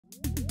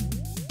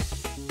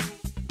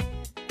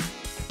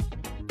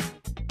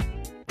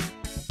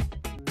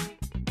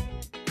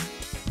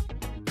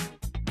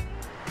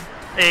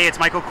Hey, it's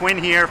Michael Quinn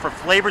here for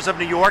Flavors of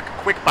New York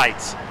Quick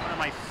Bites. One of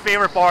my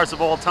favorite bars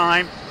of all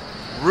time,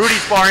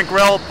 Rudy's Bar and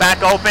Grill,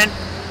 back open.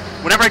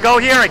 Whenever I go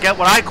here, I get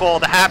what I call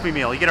the Happy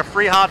Meal. You get a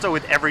free hot dog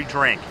with every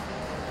drink.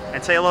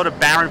 And say hello to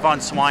Baron von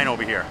Swine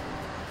over here.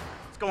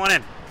 Let's go on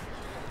in.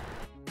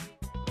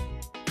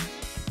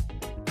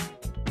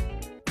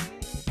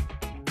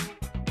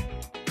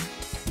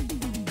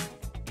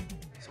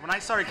 So when I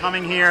started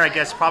coming here, I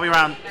guess probably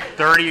around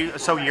 30 or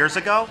so years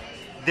ago,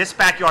 this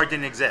backyard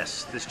didn't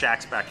exist, this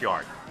Jack's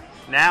backyard.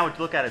 Now,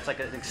 look at it, it's like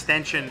an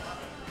extension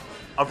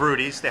of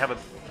Rudy's. They have a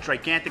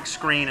gigantic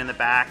screen in the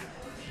back,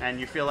 and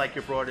you feel like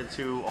you're brought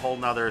into a whole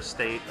nother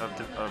state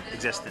of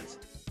existence.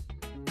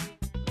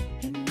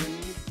 The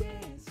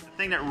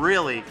thing that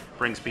really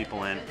brings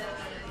people in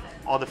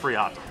are the free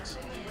hot dogs.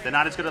 They're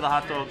not as good as the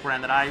hot dog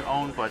brand that I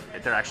own, but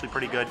they're actually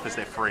pretty good because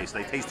they're free, so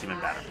they taste even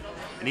better.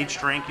 And each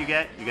drink you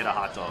get a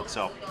hot dog.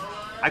 So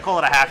I call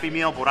it a Happy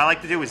Meal, but what I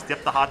like to do is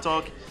dip the hot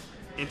dog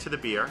into the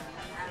beer.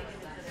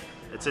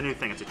 It's a new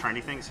thing, it's a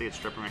trendy thing. See, it's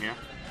dripping right here.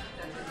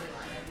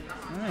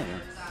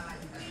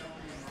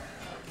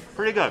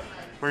 Pretty good,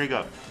 pretty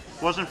good.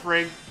 Wasn't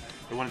free, it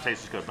wouldn't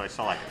taste as good, but I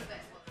still like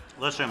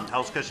it. Listen,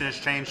 Hell's Kitchen has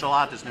changed a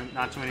lot. There's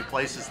not too many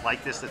places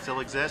like this that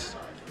still exist.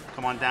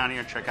 Come on down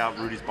here, check out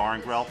Rudy's Bar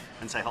and Grill,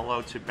 and say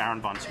hello to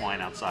Baron von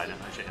Swine outside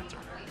as you enter.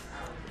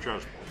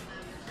 Cheers.